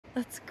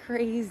That's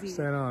crazy.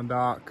 Standing on a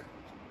dock.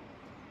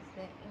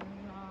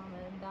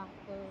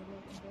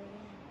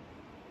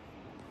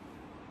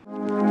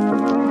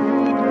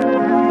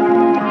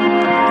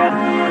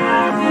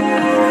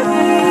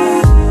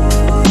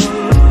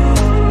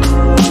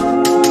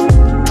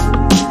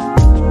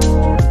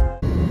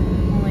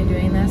 Only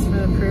doing this for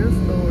the proof,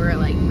 but we're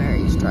like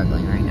very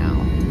struggling right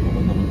now.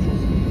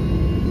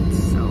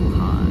 It's so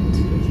hot.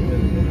 Look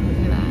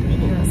at that.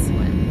 Look at that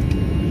sweat.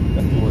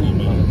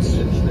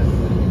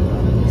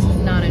 This is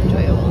not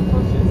enjoyable.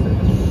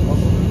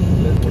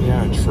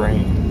 Yeah,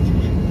 train.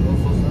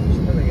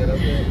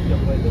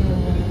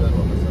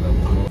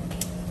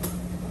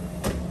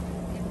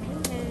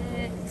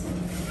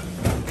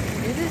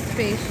 It is a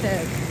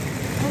spaceship.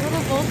 A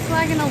little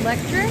Volkswagen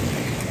electric?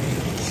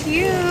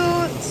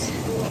 Cute.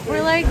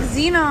 We're like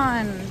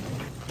Xenon.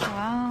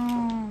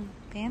 Wow.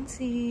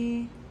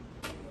 Fancy.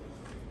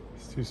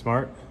 It's too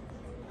smart.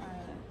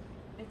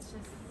 It's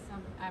just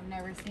I've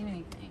never seen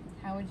anything.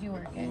 How would you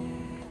work it?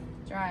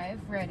 Drive,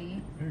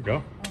 ready. There you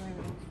go.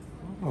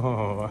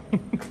 Oh.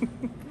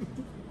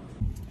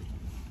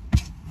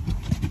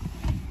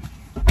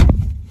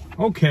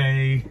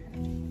 Okay.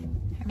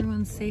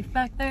 Everyone's safe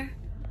back there?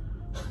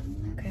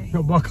 Okay.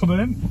 Feel buckled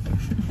in?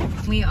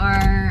 We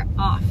are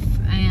off,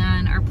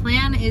 and our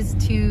plan is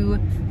to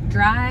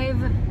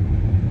drive.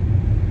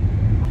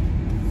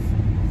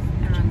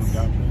 Everyone's...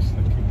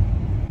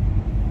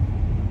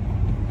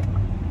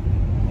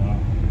 Wow.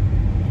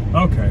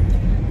 Okay.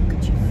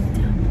 Could you move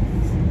down,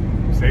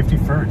 please? Safety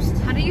first.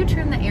 How do you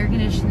turn the air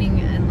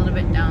conditioning a little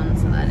bit down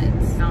so that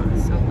it's not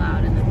so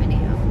loud in the video?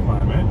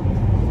 Climate.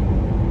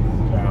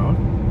 Down.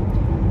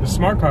 The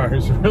smart car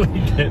is really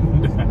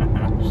getting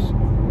dashed.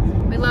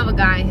 We love a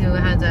guy who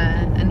has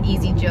an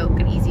easy joke,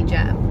 an easy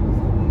jab.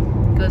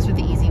 Goes for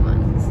the easy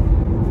ones.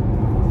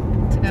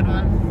 It's a good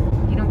one.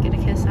 You don't get a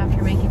kiss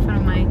after making fun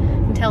of my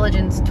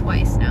intelligence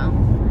twice now.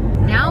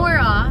 Now we're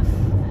off.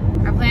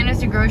 Our plan is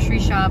to grocery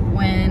shop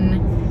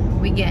when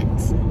we get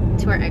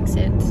to our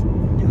exit.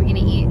 Are we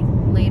gonna eat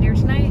later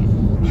tonight?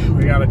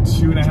 We got a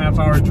 2.5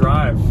 hour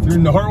drive through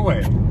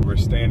Norway. We're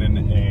staying in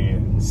a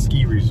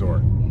ski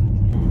resort.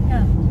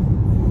 Yeah.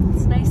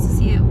 It's nice to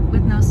see it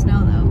with no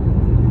snow though.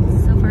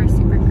 So far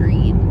super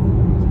green.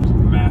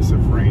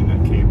 Massive rain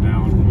that came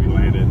down when we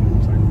landed.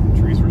 It's like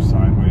trees were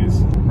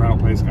sideways. Rental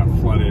place got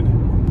flooded.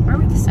 Where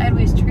were the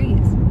sideways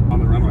trees? On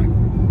the runway.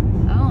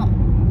 Oh.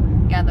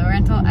 Yeah, the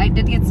rental, I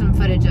did get some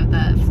footage of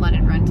the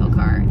flooded rental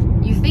car.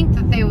 You think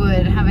that they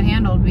would have it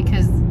handled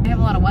because they have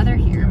a lot of weather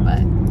here, but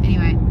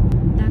anyway,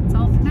 that's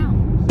all for now.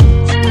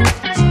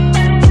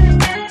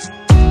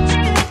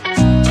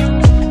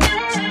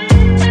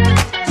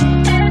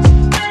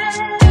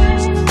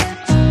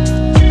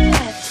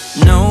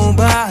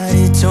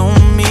 Nobody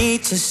told me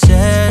to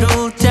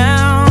settle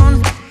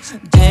down.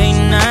 Day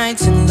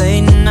nights and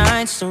late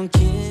nights don't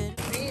get.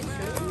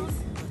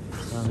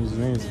 Oh, he's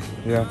amazing.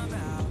 Yeah.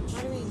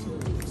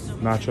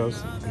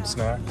 Nachos and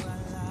snacks.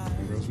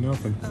 There goes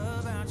nothing.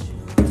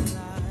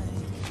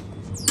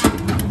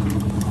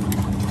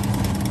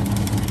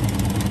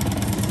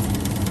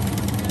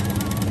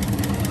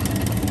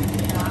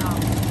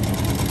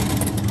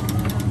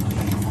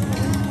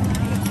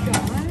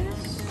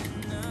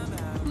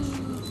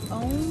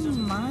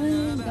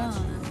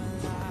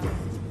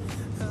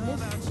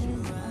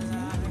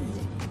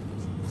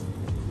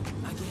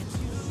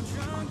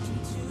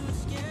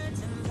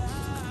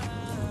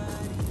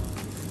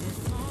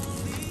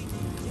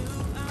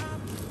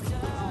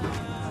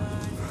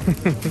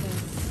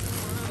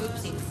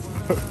 Oopsies.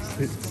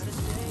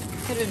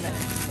 Could have been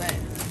better, but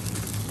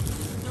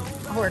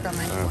I'll work on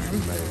my form.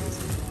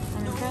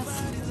 I'm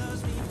impressed.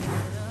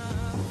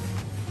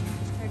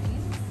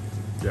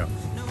 Yeah.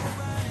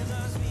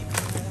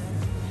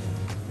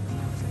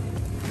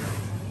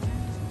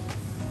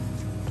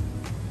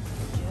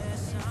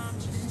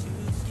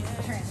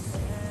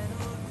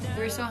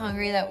 We were so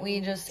hungry that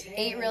we just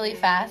ate really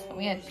fast, but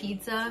we had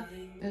pizza.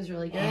 It was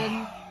really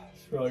good.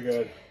 It's really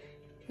good.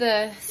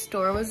 The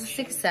store was a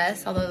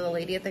success, although the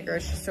lady at the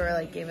grocery store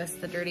like gave us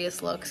the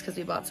dirtiest looks because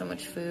we bought so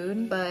much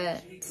food,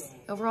 but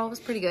overall it was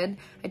pretty good.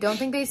 I don't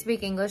think they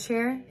speak English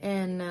here.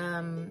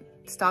 In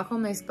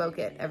Stockholm, they spoke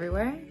it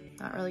everywhere.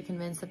 Not really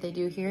convinced that they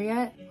do here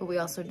yet, but we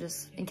also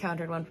just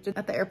encountered one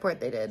at the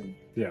airport. They did.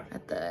 Yeah.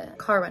 At the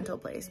car rental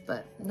place,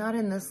 but not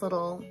in this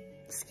little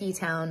ski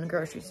town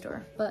grocery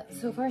store. But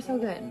so far so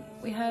good.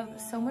 We have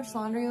so much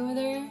laundry over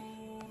there.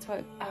 That's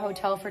what a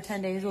hotel for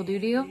 10 days will do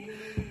to you.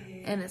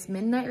 And it's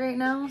midnight right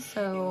now,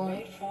 so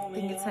I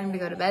think it's time to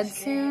go to bed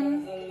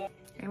soon.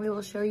 And we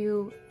will show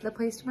you the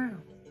place tomorrow.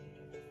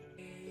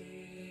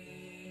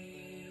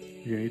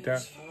 You gonna eat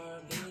that?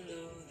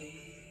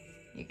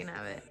 You can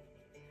have it.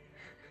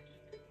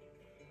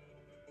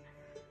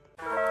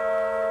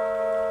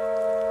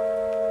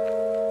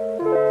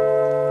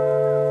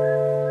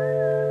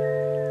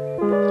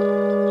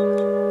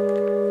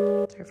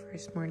 It's our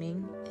first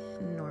morning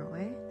in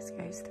Norway. This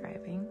guy's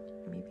thriving.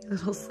 Maybe a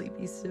little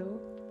sleepy still.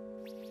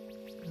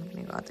 I'm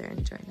gonna go out there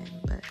and join in,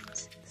 but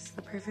this is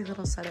the perfect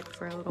little setup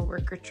for a little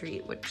work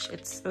retreat, which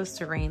it's supposed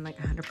to rain like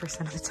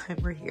 100% of the time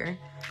we're here.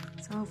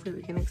 So hopefully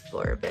we can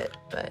explore a bit,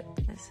 but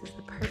this is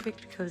the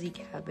perfect cozy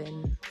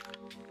cabin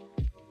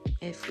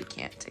if we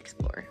can't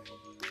explore.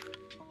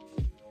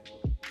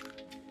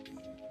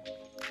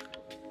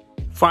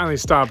 Finally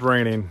stopped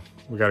raining.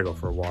 We gotta go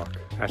for a walk.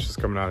 Ash is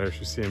coming out here.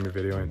 She's seeing me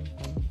videoing.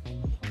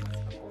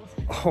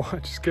 Oh, I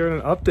just gave it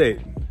an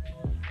update.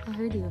 I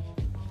heard you.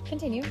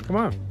 Continue. Come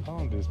on. I don't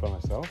want to do this by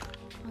myself.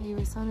 Oh,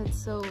 you sounded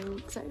so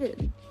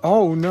excited.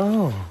 Oh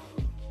no.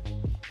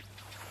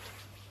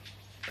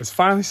 It's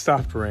finally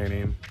stopped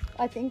raining.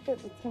 I think that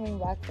it's coming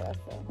back for us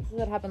though. This is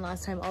what happened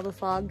last time. All the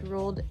fog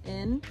rolled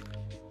in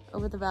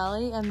over the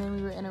valley and then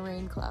we were in a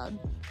rain cloud.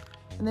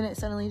 And then it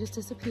suddenly just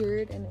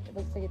disappeared and it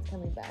looks like it's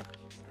coming back.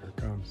 Here it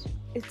comes.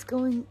 It's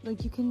going,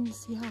 like you can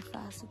see how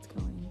fast it's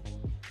going.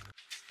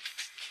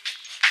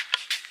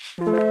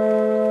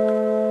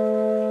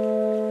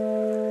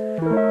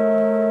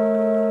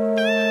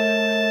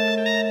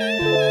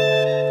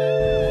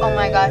 Oh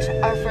my gosh,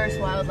 our first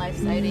wildlife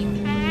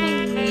sighting.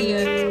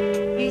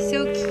 Hey, he's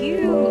so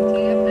cute.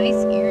 You have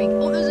nice earrings.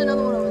 Oh, there's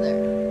another one over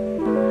there.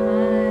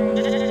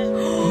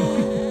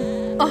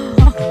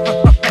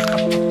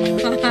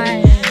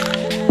 Hi.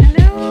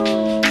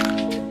 Hello.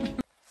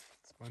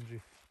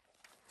 Spongy.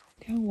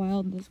 Look how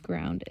wild this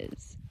ground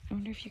is. I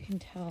wonder if you can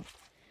tell.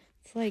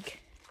 It's like,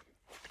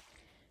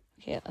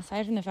 okay,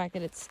 aside from the fact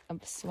that it's a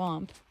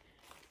swamp,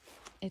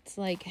 it's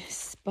like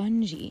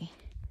spongy.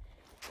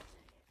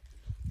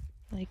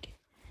 Like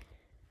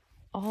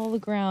all the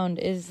ground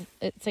is,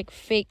 it's like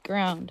fake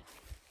ground.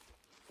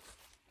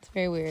 It's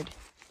very weird.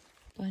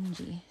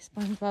 Spongy.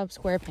 SpongeBob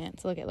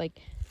SquarePants. Look at like,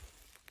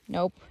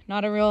 nope,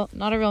 not a real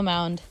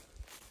mound.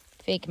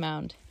 Fake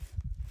mound.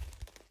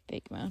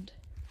 Fake mound.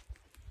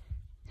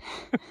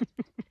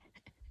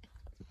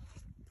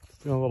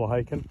 Doing a little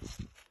hiking.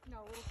 No,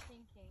 a little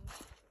thinking.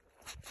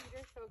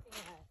 Peter's soaking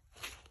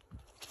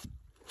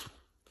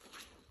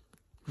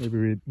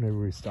wet. Maybe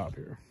we stop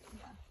here.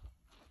 Yeah,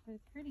 but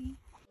it's pretty.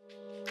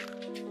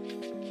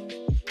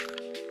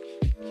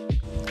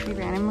 We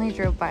randomly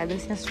drove by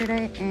this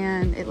yesterday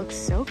and it looks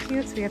so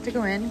cute, so we have to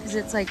go in because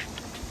it's like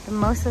the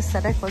most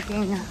aesthetic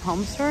looking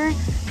home store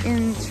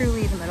in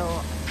truly the middle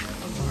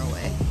of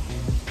Norway.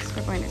 So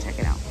we're going to check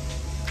it out.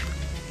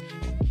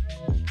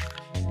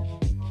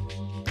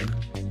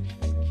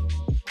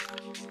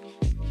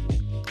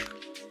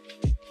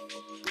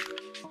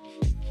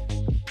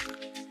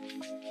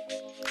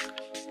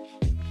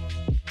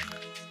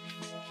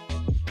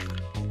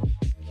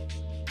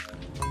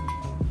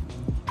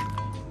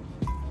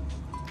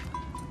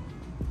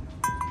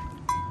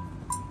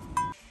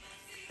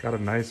 Got a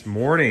nice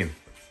morning.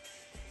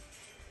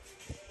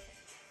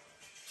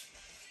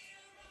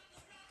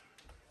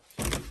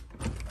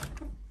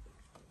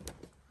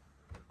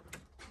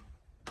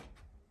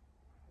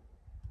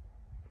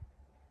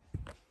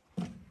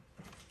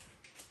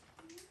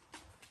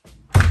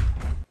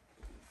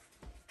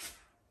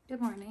 Good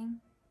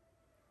morning.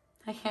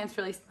 I can't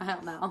really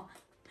smile now.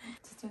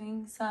 Just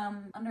doing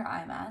some under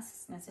eye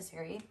masks,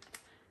 Necessaire,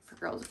 for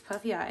girls with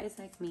puffy eyes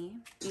like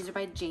me. These are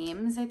by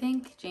James, I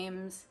think.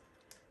 James,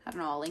 I don't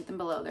know, I'll link them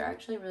below. They're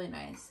actually really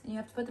nice. And you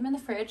have to put them in the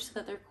fridge so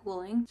that they're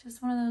cooling. It's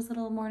just one of those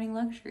little morning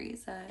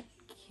luxuries that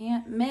you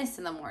can't miss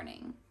in the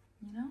morning,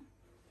 you know?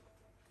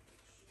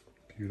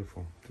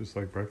 Beautiful. Just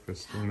like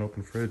breakfast in an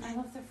open fridge. I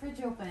left the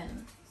fridge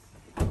open.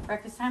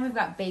 Breakfast time, we've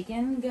got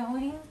bacon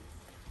going.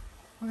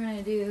 We're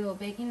gonna do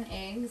bacon,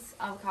 eggs,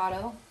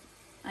 avocado,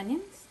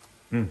 onions.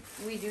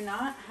 We do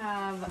not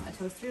have a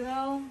toaster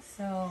though,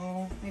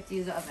 so we have to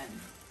use the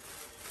oven,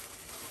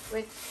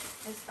 which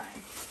is fine.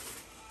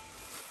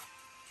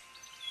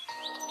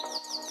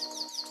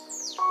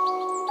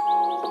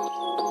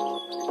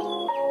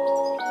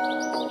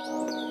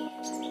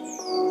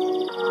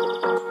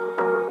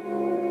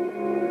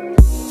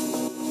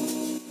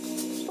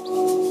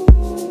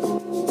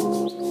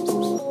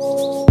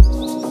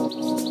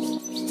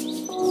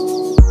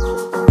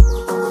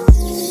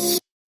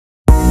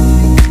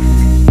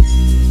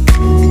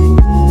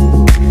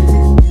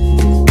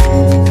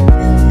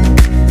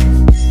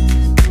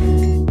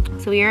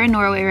 We are in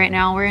Norway right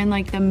now. We're in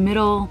like the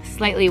middle,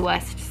 slightly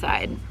west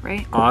side,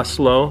 right?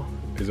 Oslo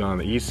is on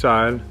the east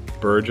side,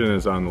 Bergen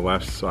is on the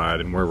left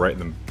side, and we're right in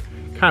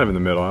the, kind of in the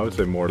middle. I would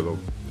say more to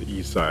the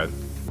east side,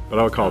 but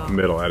I would call it the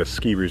middle, at a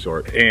ski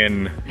resort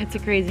in... It's a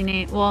crazy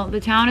name. Well, the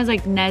town is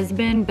like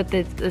Nesbyen, but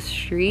the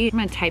street, I'm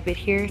gonna type it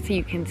here so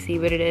you can see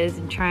what it is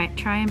and try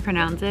and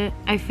pronounce it.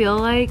 I feel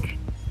like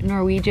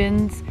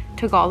Norwegians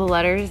took all the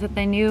letters that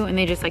they knew and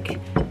they just like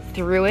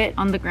threw it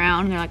on the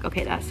ground. And they're like,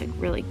 okay, that's a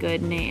really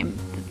good name.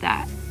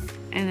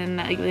 And then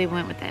like, they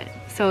went with it.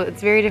 So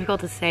it's very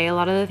difficult to say a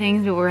lot of the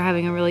things, but we're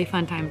having a really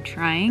fun time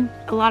trying.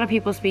 A lot of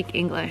people speak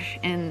English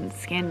in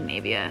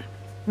Scandinavia.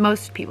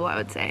 Most people, I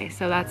would say.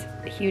 So that's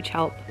a huge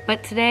help.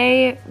 But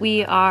today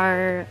we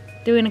are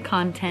doing a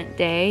content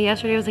day.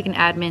 Yesterday was like an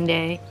admin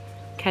day,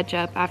 catch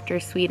up after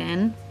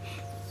Sweden,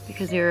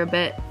 because you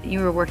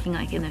were working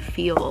like in the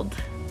field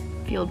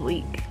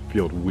week.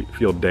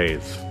 field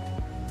days?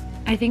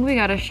 I think we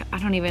got I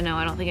don't even know.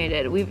 I don't think I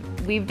did.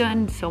 We've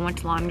done so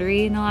much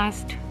laundry in the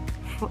last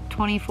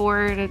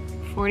 24 to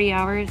 40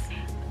 hours.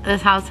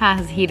 This house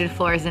has heated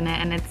floors in it,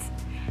 and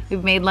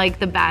we've made like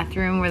the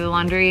bathroom where the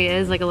laundry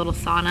is like a little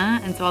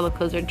sauna, and so all the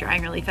clothes are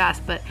drying really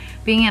fast. But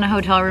being in a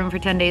hotel room for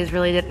 10 days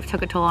really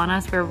took a toll on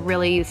us. We're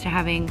really used to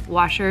having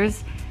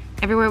washers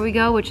everywhere we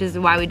go, which is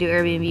why we do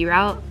Airbnb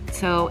route.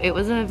 So it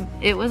was a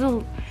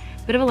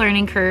bit of a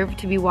learning curve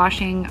to be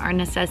washing our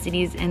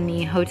necessities in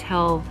the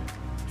hotel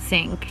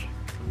sink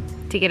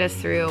to get us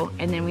through,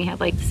 and then we had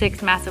like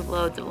 6 massive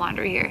loads of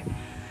laundry here.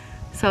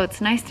 So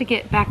it's nice to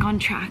get back on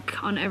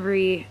track on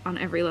every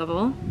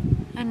level.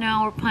 And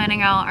now we're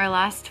planning out our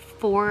last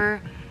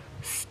 4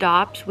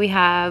 stops. We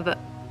have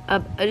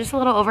just a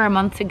little over a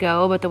month to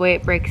go, but the way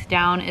it breaks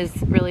down is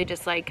really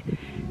just like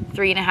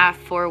 3.5,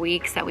 4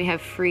 weeks that we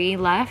have free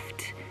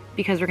left,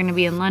 because we're gonna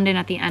be in London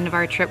at the end of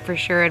our trip for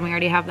sure, and we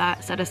already have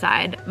that set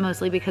aside,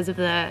 mostly because of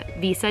the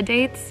visa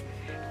dates,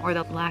 or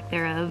the lack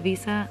thereof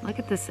visa. Look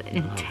at this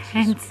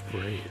intense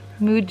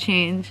mood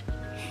change.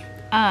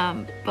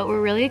 But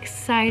we're really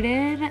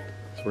excited.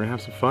 So we're gonna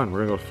have some fun.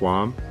 We're gonna go to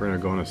Flåm. We're gonna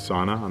go in a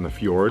sauna on the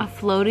fjord. A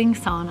floating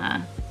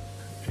sauna.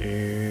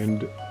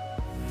 And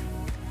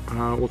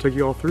we'll take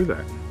you all through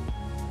that.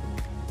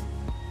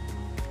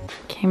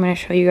 Okay, I'm gonna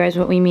show you guys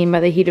what we mean by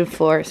the heated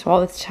floor. So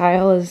all this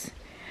tile is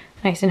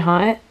nice and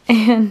hot,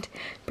 and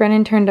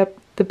Brennan turned up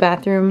the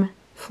bathroom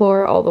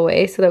floor all the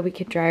way so that we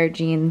could dry our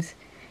jeans.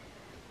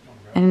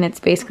 And it's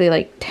basically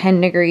like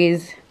 10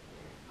 degrees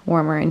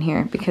warmer in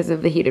here because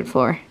of the heated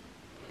floor.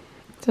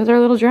 So it's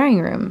our little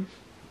drying room.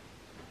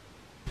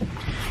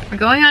 We're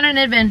going on an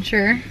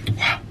adventure.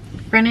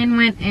 Brennan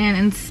went and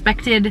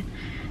inspected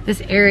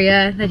this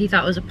area that he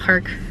thought was a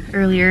park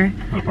earlier.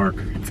 Not a park.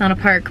 It's not a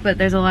park, but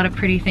there's a lot of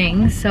pretty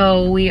things.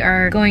 So we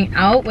are going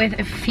out with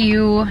a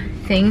few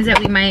things that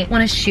we might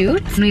want to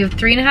shoot. And we have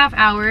 3.5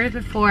 hours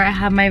before I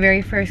have my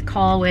very first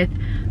call with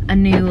a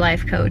new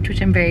life coach,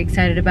 which I'm very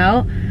excited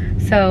about.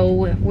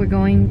 So we're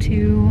going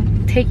to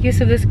take use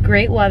of this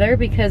great weather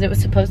because it was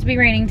supposed to be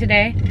raining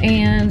today,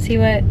 and see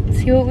what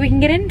we can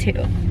get into.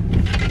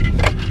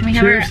 We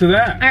have Cheers to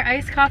that. Our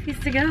iced coffees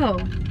to go.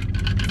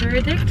 So we're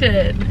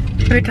addicted.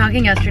 We were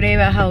talking yesterday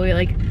about how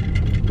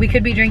we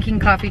could be drinking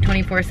coffee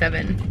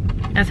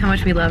 24/7. That's how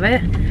much we love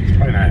it.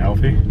 Probably not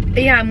healthy.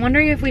 Yeah, I'm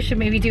wondering if we should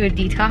maybe do a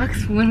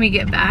detox when we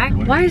get back.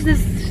 Why is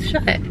this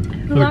shut?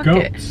 Who locked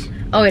it?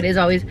 Oh, it is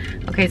always.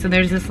 Okay, so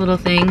there's this little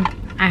thing.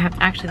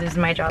 Actually, this is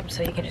my job,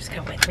 so you can just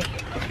come with me.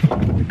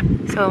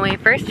 So when we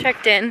first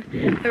checked in,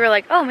 we were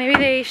like, oh, maybe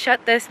they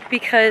shut this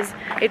because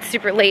it's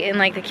super late and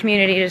like the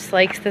community just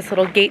likes this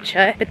little gate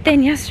shut. But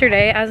then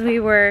yesterday, as we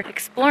were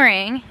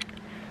exploring,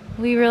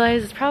 we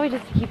realized it's probably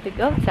just to keep the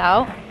goats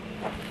out.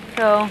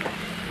 So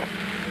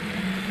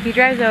he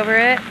drives over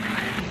it,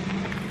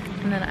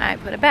 and then I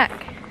put it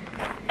back.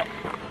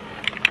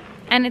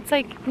 And it's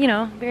like, you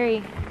know,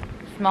 very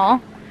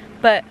small,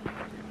 but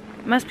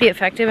must be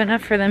effective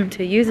enough for them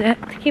to use it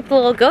to keep the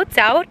little goats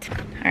out.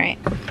 All right,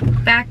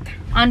 back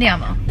on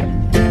Diamo.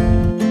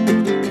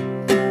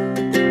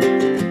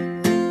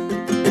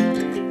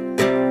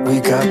 We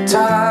got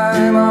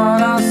time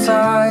on our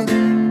side.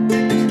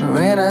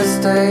 We're in a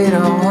state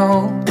of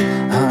hope.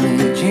 I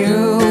need you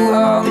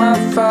on my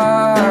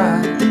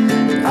fire.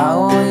 I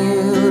want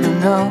you to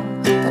know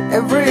that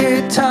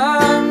every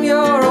time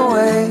you're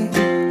away,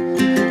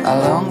 I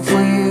long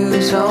for you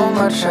so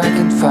much I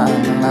can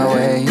find my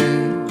way.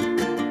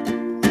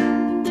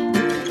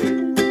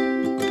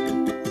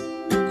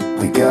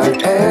 We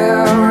got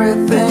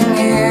everything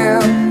here,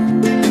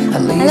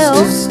 at least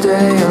to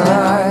stay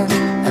alive.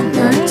 And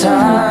the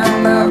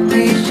time that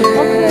we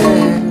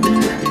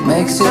share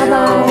makes it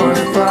all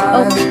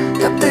worthwhile.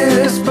 Got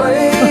this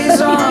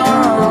place on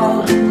our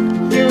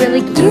own. You're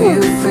really cute. Do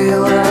you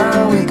feel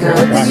how we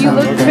got You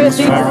look really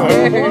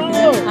scared.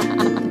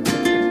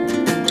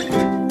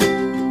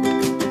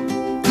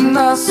 And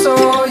I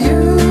saw you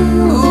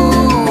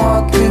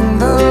walking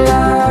the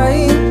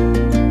line,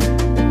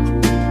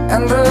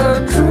 and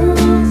the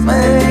truth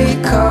may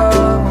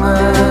come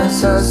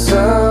as a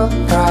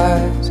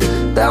surprise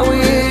that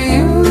with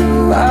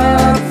you I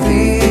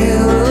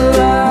feel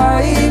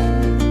alive.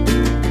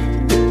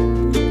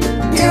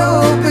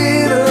 You'll be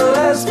the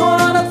last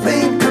one I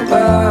think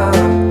about.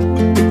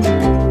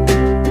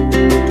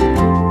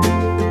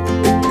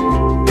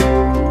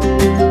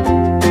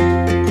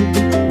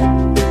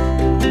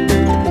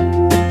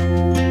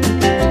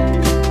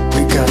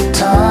 We got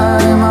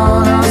time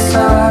on our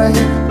side.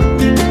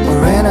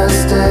 We're in a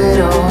state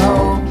of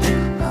hope.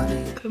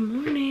 Good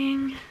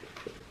morning.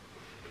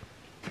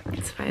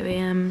 It's 5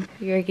 a.m.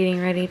 We are getting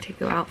ready to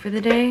go out for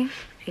the day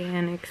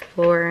and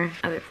explore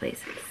other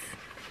places.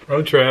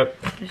 Road trip.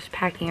 Just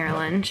packing our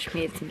lunch,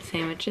 made some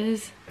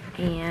sandwiches,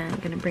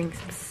 and gonna bring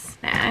some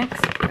snacks.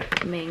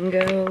 Got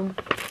mango,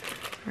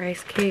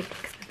 rice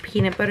cakes,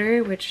 peanut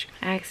butter, which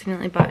I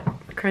accidentally bought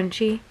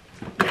crunchy.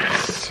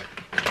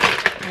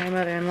 My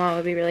mother-in-law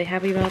would be really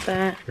happy about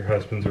that. Your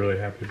husband's really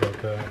happy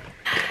about that.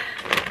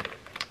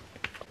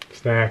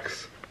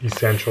 Snacks.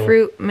 essential.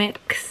 Fruit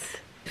mix,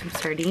 some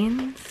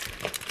sardines,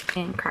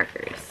 and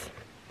crackers.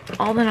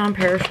 All the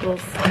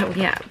non-perishables that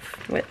we have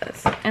with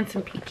us, and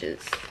some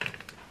peaches.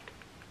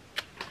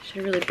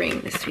 Should really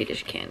bring the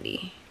Swedish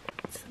candy.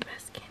 It's the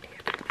best candy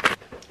ever.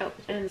 Oh,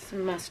 and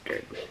some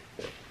mustard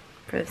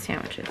for the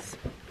sandwiches.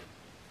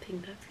 I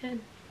think that's good.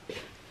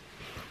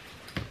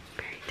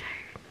 Very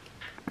tired.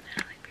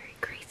 Not like very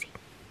crazy.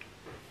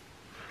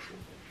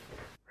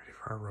 Ready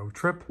for our road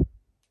trip?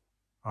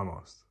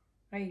 Almost.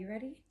 Are you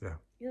ready? Yeah.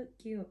 You look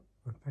cute.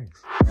 Oh,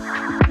 thanks.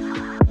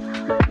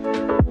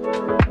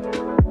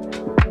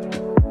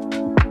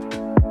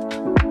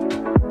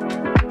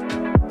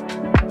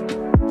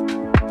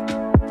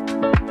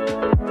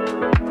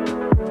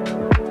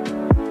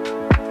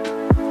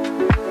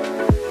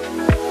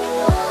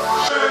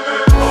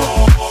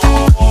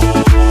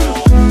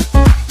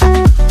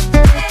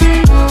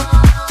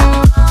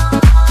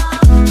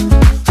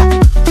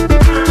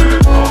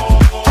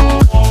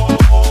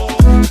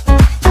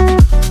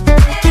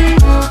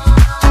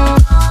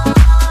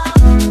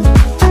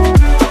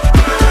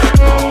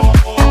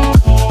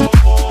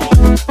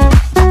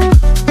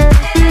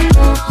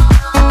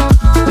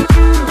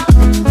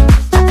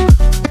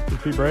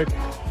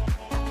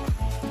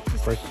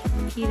 Break.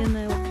 Heat in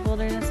the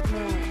wilderness of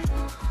Norway.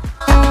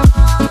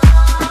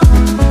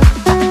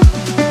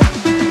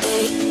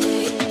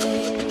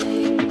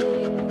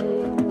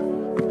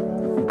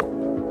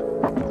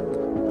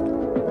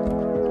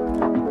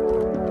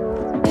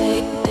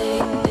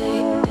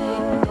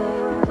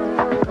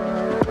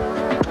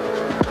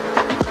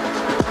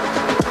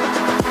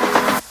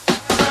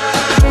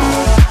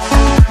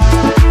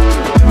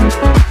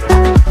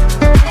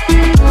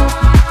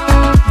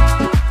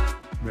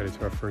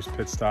 Our first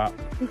pit stop.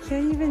 You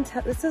can't even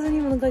tell. This doesn't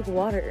even look like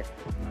water.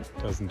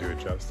 Doesn't do it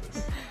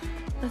justice.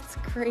 That's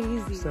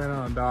crazy. Standing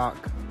on a dock.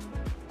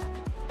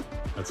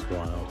 That's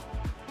wild.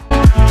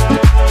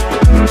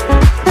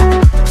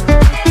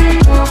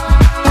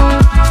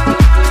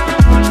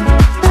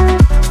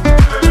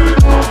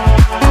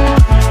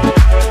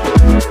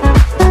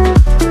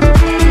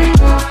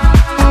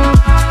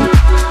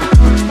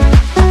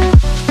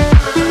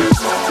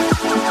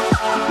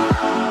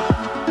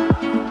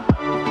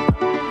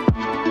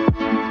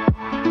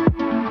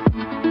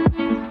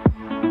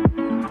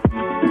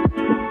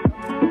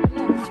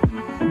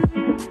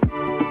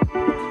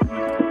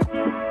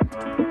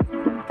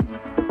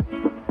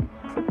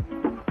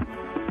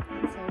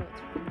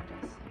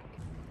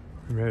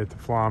 We made it to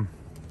Flåm.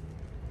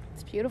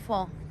 It's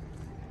beautiful.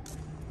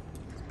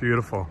 It's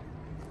beautiful.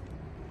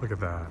 Look at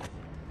that. There's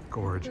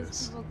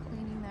Gorgeous. people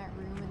cleaning that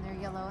room in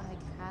their yellow like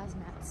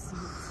hazmat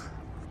suits.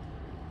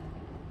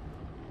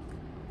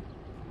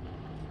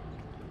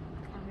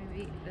 Or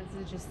maybe this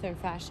is just their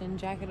fashion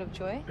jacket of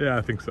joy. Yeah,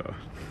 I think so.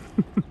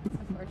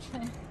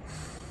 Unfortunate.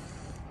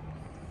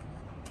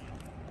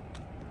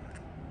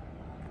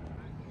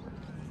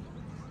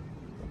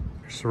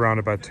 You're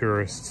surrounded by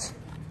tourists.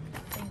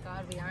 Thank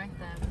God we aren't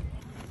them.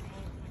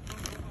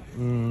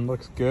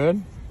 Looks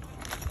good.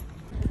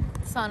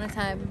 Sauna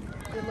time.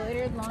 We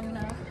loitered long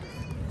enough.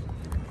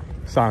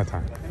 Sauna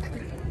time.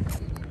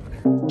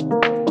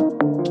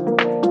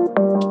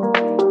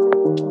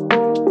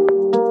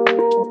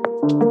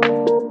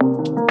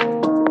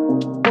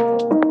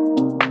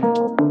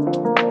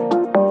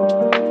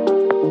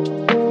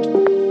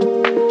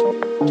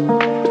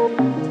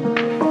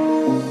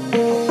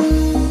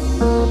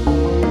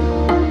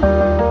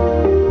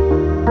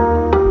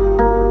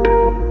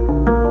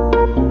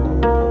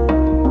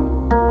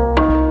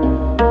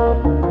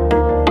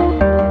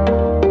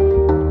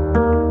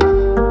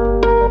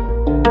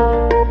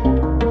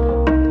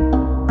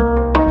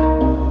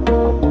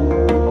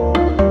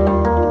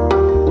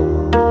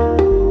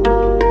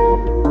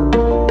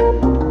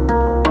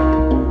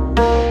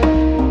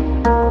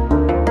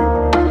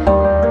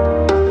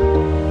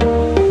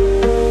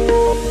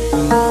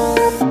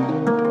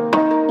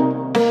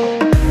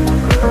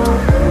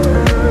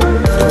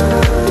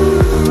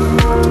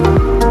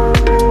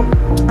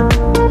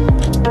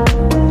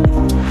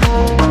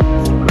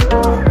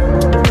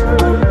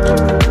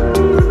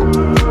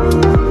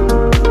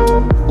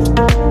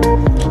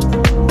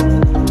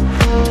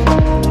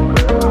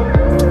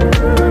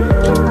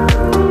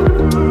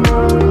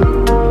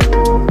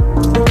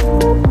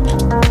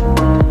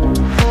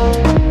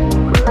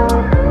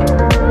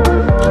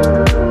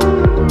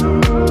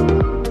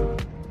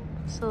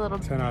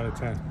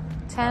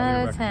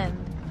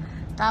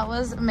 That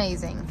was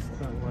amazing.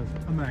 That was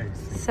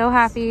amazing. So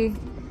happy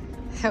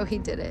how he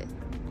did it.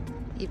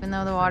 Even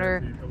though the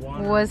water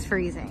was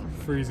freezing.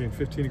 Freezing,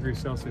 15 degrees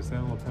Celsius,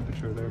 that little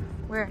temperature there.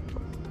 Where?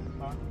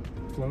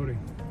 Floating.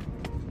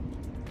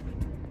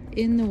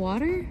 In the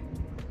water?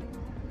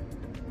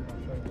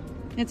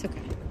 It's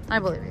okay. I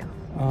believe you.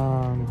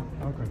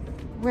 Okay.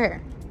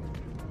 Where?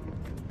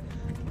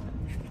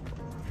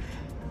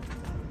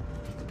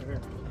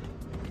 There.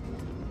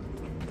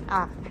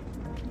 Ah.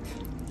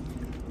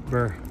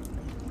 Where?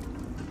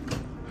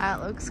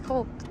 That looks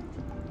cold.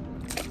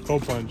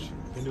 Cold plunge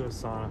into a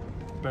sauna.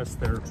 Best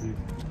therapy.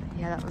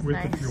 Yeah, that was with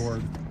nice. the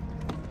fjord.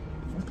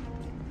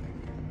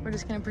 We're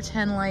just gonna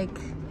pretend like,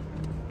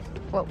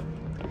 whoa,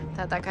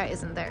 that guy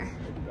isn't there.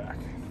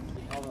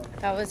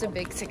 That was a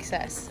big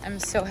success. I'm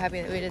so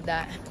happy that we did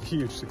that.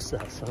 Huge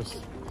success.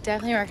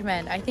 Definitely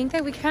recommend. I think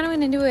that we kind of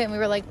went into it and we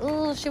were like,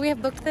 oh, should we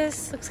have booked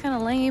this? Looks kind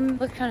of lame,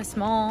 looks kind of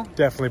small.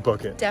 Definitely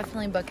book it.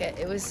 Definitely book it.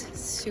 It was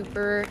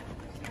super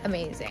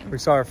amazing. We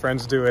saw our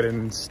friends do it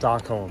in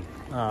Stockholm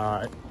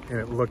and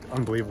it looked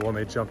unbelievable and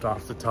they jumped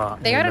off the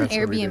top. They got an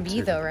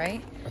Airbnb though,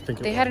 right? I think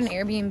they had an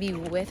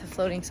Airbnb with a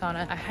floating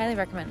sauna. I highly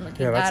recommend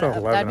looking that up.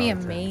 11 That'd be out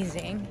of 10.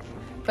 amazing.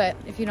 But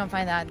if you don't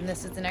find that, then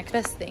this is the next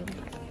best thing.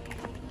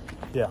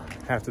 Yeah,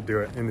 have to do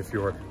it in the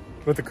fjord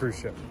with the cruise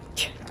ship.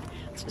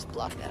 Let's just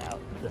block that out.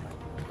 Yeah.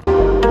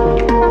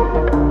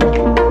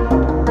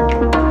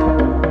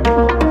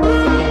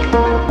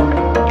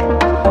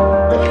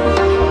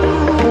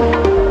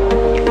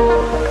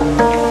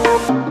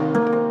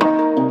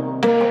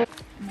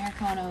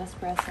 Americano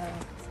espresso.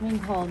 Something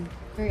called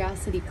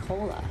Cassidy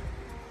Cola.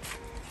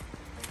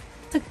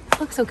 It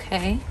looks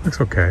okay.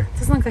 Looks okay. It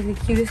doesn't look like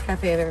the cutest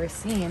cafe I've ever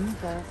seen,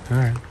 but all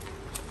right.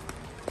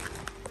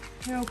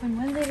 They're open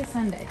Monday to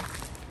Sunday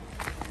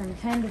from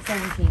 10 to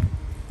 17.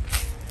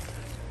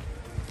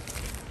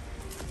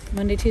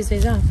 Monday,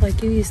 Tuesdays off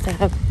like you used to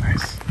have.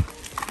 Nice.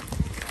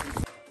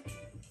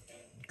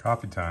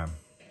 Coffee time.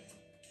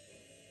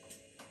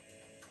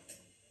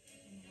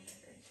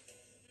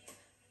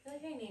 I feel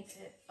like I need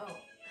to,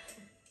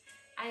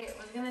 I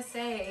was gonna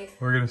say.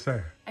 What were you gonna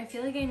say? I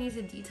feel like I need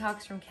to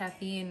detox from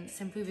caffeine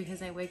simply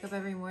because I wake up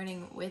every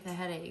morning with a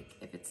headache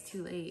if it's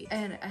too late.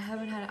 And I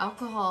haven't had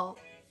alcohol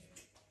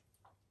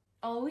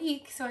all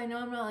week, so I know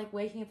I'm not like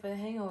waking up with a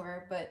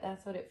hangover, but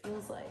that's what it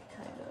feels like,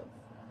 kind of.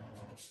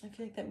 I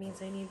feel like that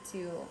means I need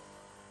to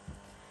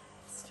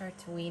start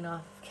to wean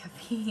off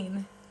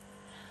caffeine.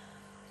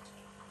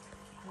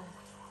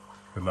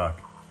 Good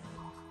luck.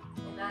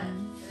 And that,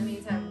 in the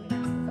meantime, we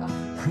have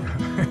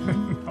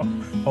some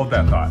coffee. Hold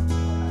that thought.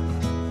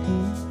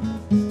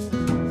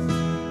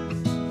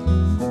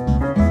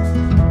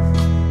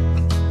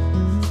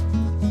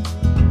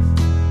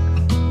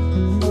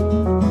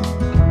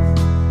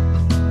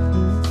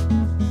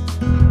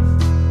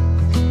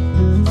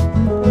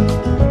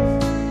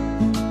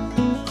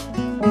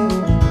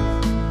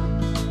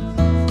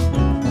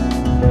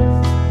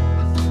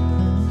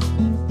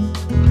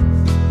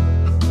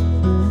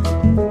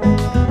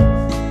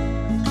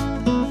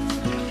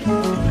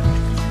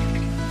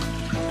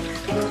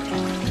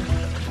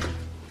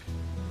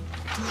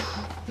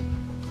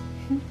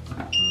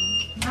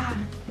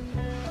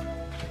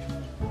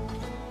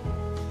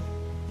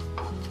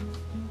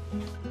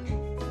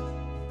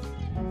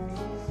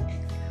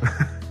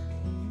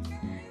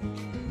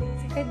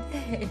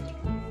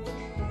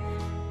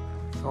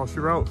 That's all she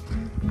wrote.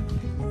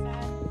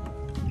 Sad.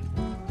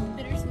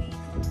 Bittersweet.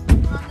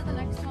 On to the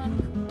next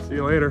one. See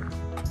you later.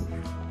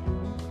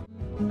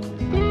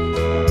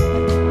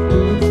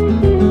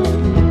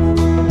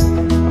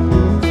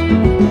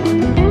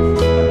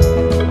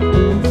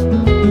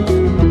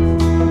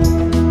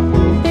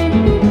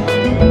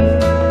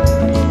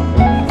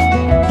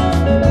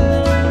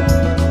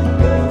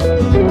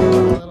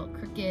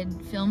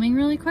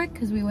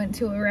 Because we went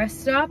to a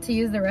rest stop to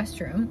use the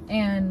restroom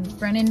and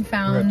Brennan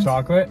found We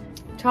got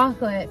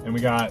chocolate and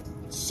we got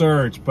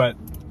Surge, but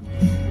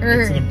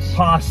Urge. it's an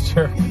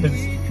imposter.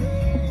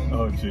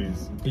 Oh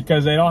jeez,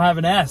 because they don't have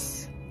an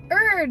S.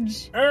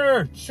 Urge.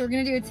 So we're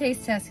gonna do a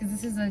taste test because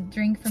this is a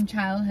drink from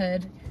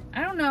childhood.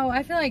 I don't know,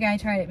 I feel like I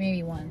tried it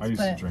maybe once. I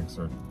used to drink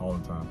Surge all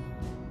the time.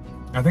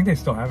 I think they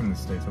still have it in the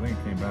States. I think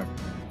it came back.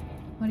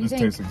 What do you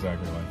think? This tastes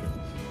exactly like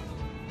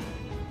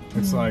it.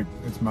 It's like,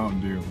 it's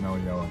Mountain Dew, mellow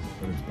yellow,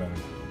 but it's better.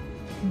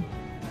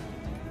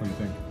 What do you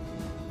think?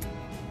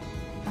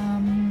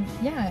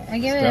 Yeah, I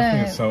give it's it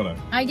definitely a soda.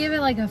 I give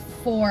it like a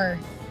 4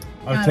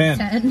 out of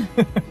 10.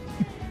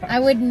 I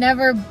would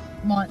never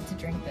want to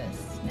drink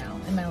this now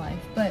in my life,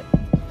 but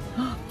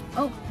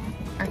oh,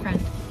 our friend.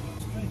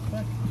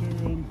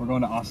 We're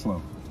going to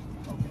Oslo.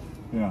 Okay.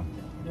 Yeah.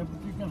 Yeah,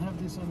 but you can have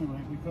this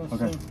anyway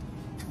because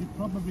we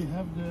probably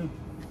have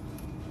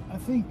I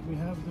think we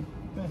have the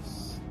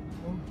best,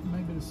 or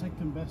maybe the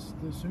second best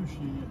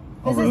sushi.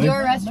 This is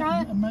your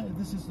restaurant?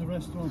 This is the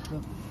restaurant.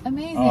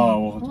 Amazing.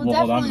 Oh, we'll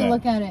definitely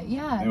look at it.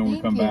 Yeah, and when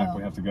we come back,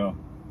 we have to go.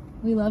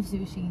 We love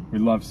sushi. We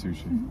love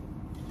sushi.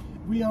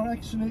 We are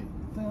actually,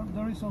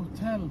 there is a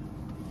hotel,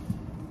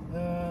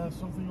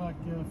 something like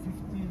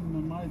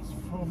 15 miles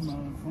from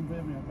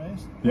where we are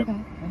based. Yep.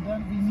 Okay. And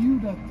then we knew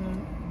that,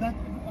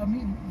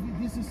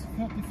 this is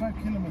 35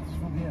 kilometers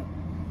from here.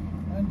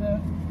 And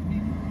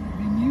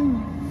we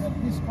knew that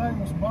this guy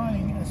was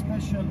buying a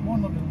special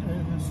one of the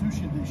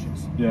sushi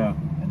dishes. Yeah.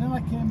 And then I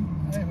came,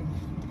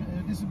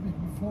 this is a bit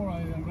before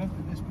I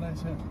rented this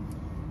place here.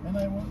 And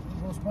I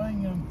was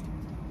buying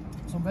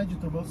some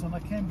vegetables, and I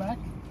came back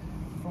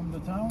from the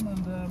town,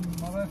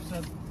 and my wife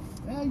said,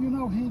 yeah, you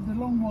know, the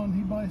long one,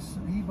 he buys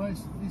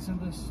this and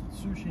this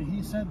sushi.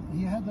 He said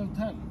he had a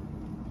hotel.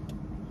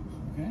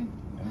 Okay.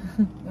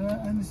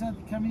 And he said,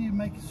 can we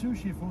make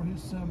sushi for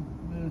his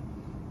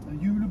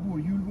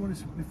Julebord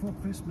is before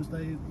Christmas.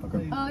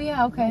 Oh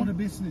yeah, okay. All the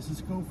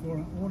businesses go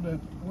for all the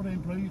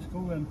employees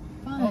go and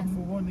out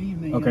for one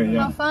evening. Okay,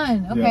 yeah. How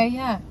fun. Okay,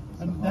 yeah.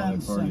 And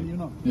dance, and you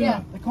know.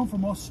 Yeah. They come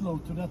from Oslo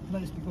to that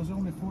place because it's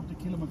only 40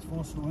 kilometers from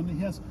Oslo, and he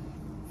has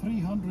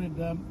 300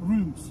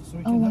 rooms, so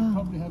he can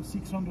probably have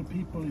 600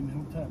 people in the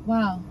hotel.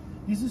 Wow.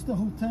 This is the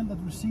hotel that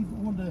received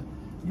all the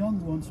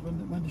young ones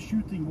when the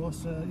shooting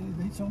was.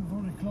 It's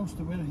very close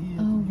to where he.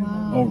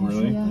 Oh,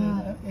 really?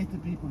 Shot, 80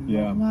 people.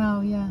 Yeah.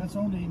 Wow. Yeah. That's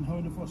only in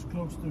Hönefoss,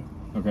 close to.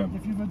 Okay.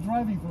 If you were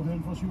driving from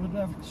Hönefoss, you would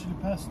actually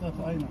pass that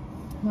island.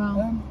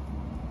 Wow.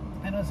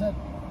 And I said,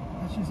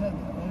 she said,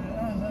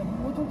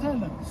 what hotel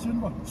then?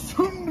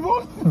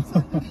 Sundvold?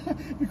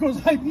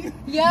 Because I knew.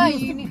 Yeah,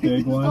 you knew.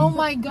 Big one. Oh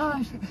my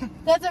gosh,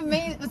 that's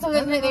amazing. So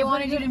they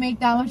wanted you to make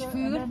that much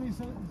food?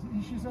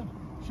 And she said,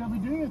 shall we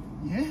do it?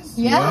 Yes.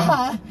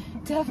 Yeah,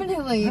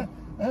 definitely.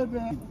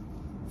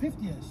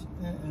 50 years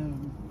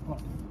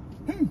party.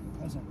 Who?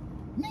 I said,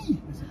 me.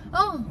 I said,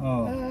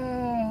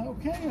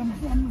 okay, I'm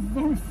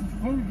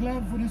very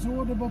glad for this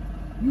order, but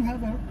you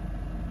have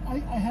I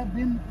have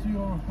been to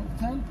your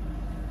hotel.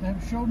 They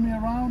have shown me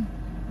around.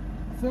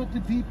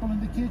 30 people in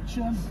the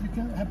kitchen. You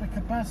can have a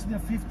capacity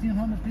of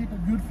 1,500 people.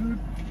 Good food.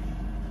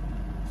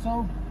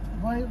 So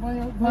why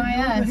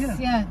us? Here?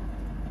 Yeah.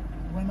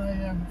 When I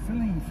am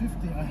filling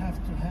 50, I have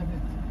to have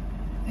it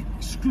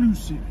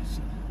exclusive.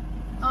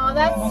 Oh,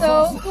 that's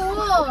so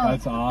cool.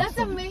 That's awesome. That's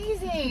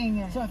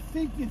amazing. So I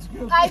think it's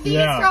good. I think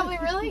it's probably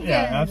really good.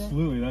 Yeah,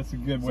 absolutely. That's a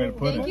good way to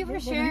put it. Thank you for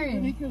sharing.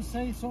 When he can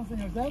say something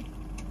like that,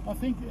 I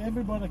think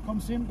everybody that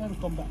comes in, they will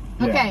come back.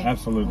 Yeah, Okay,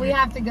 absolutely. We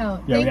have to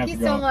go. Yeah, Thank you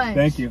so much.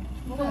 Thank you.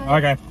 Bye.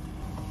 Okay.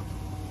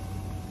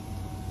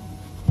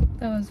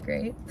 That was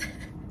great.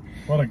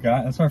 What a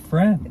guy. That's our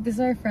friend. This is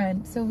our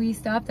friend. So we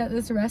stopped at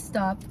this rest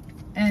stop,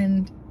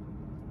 and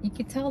you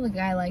could tell the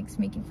guy likes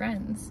making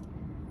friends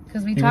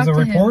because we talked to him.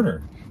 He was a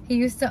reporter. He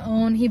used to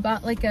own. He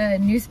bought like a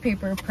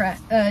newspaper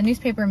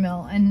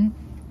mill and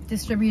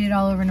distributed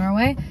all over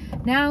Norway.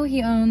 Now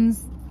he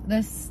owns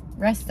this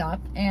rest stop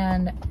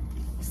and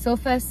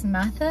Sofas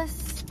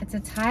Mathis. It's a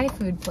Thai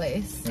food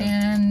place,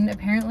 and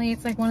apparently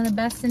it's like one of the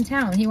best in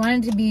town. He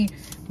wanted to be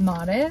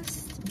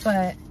modest,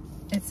 but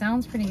it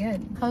sounds pretty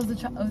good. How's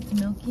the oats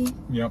milky?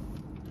 Yep.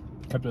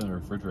 Kept it in the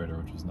refrigerator,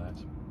 which is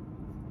nice.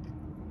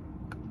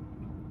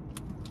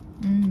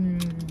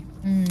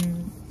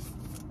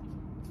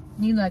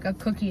 Need like a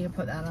cookie to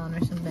put that on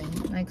or something,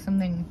 like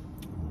something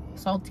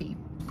salty.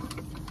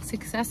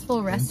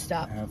 Successful rest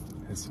stop. Have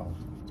his salt.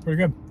 It's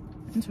pretty good.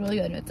 It's really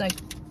good. It's like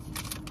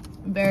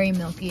very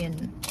milky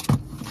and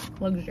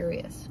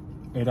luxurious.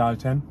 8 out of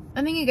 10.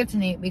 I think it gets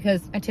an 8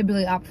 because I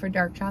typically opt for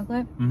dark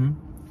chocolate,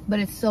 but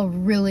it's still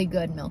really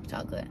good milk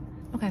chocolate.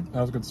 Okay.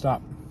 That was a good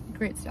stop.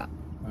 Great stop.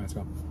 Let's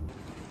go.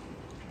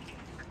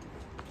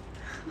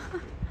 Oh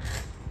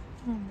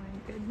my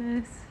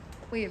goodness.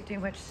 We have too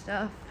much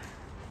stuff.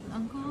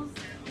 Uncle's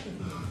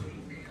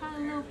got a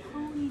little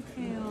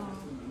ponytail.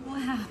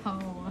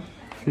 Wow.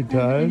 He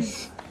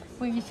does?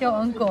 Wait, you show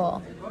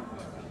Uncle.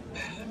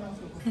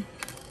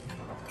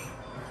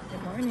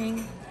 Good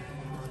morning.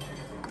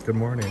 Good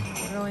morning.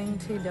 We're going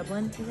to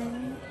Dublin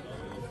today.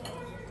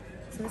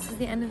 So this is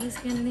the end of the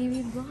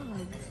Scandinavian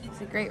vlog.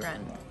 It's a great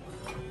run.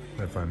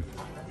 Have fun.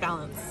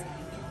 Balance.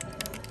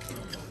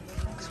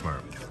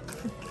 Smart.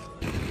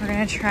 We're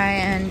gonna try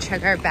and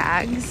check our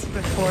bags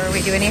before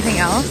we do anything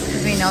else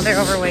because we know they're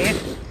overweight.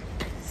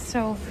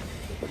 So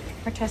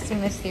we're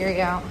testing this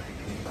theory out.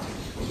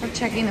 We're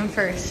checking them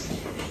first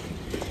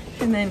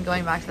and then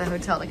going back to the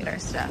hotel to get our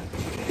stuff.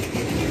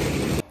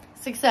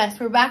 Success.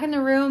 We're back in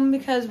the room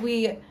because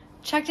we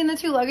checked in the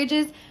 2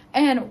 luggages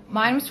and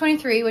mine was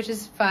 23, which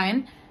is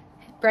fine.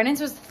 Brennan's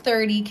was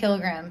 30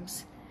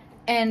 kilograms.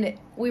 And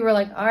we were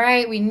like, all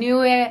right, we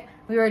knew it.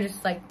 We were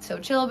just like so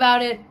chill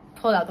about it.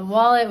 Pulled out the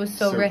wallet. It was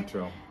so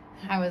chill.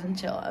 I wasn't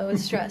chill. I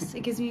was stressed.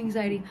 It gives me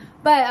anxiety.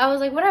 But I was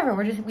like, whatever.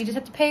 We just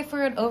have to pay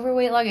for an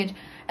overweight luggage.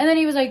 And then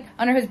he was like,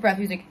 under his breath,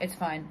 he was like, it's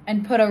fine.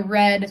 And put a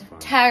red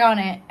tag on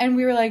it. And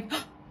we were like,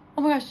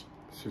 oh my gosh.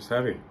 It's just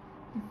heavy.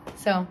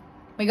 So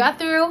we got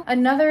through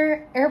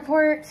another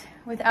airport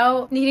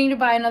without needing to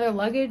buy another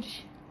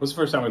luggage. This was the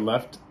first time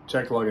we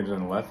checked luggage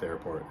and left the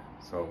airport.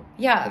 So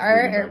yeah,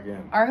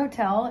 our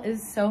hotel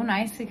is so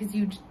nice because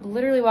you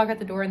literally walk out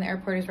the door and the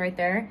airport is right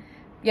there.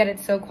 Yet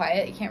it's so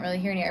quiet, you can't really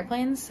hear any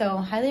airplanes. So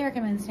highly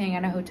recommend staying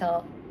at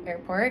a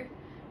airport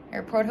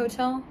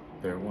hotel.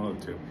 They're one of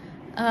the 2.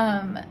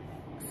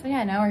 So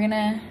yeah, now we're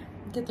gonna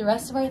get the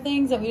rest of our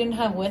things that we didn't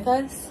have with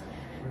us.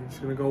 We're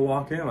just gonna go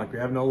walk in like we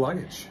have no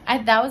luggage.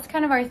 That was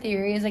kind of our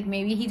theory, is like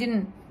maybe he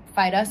didn't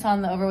fight us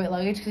on the overweight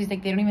luggage because he's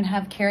like, they don't even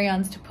have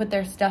carry-ons to put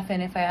their stuff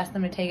in if I ask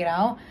them to take it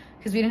out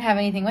because we didn't have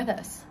anything with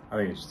us. I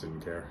think he just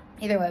didn't care.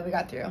 Either way, we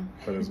got through.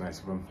 But it was nice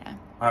of him. Yeah.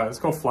 All right, let's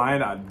go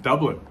flying at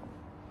Dublin.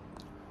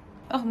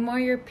 Oh, more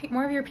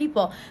of your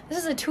people. This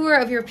is a tour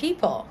of your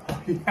people.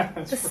 Yeah,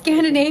 the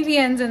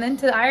Scandinavians and then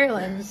to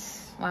Ireland.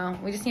 Wow,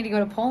 we just need to go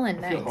to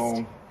Poland next.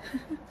 Home.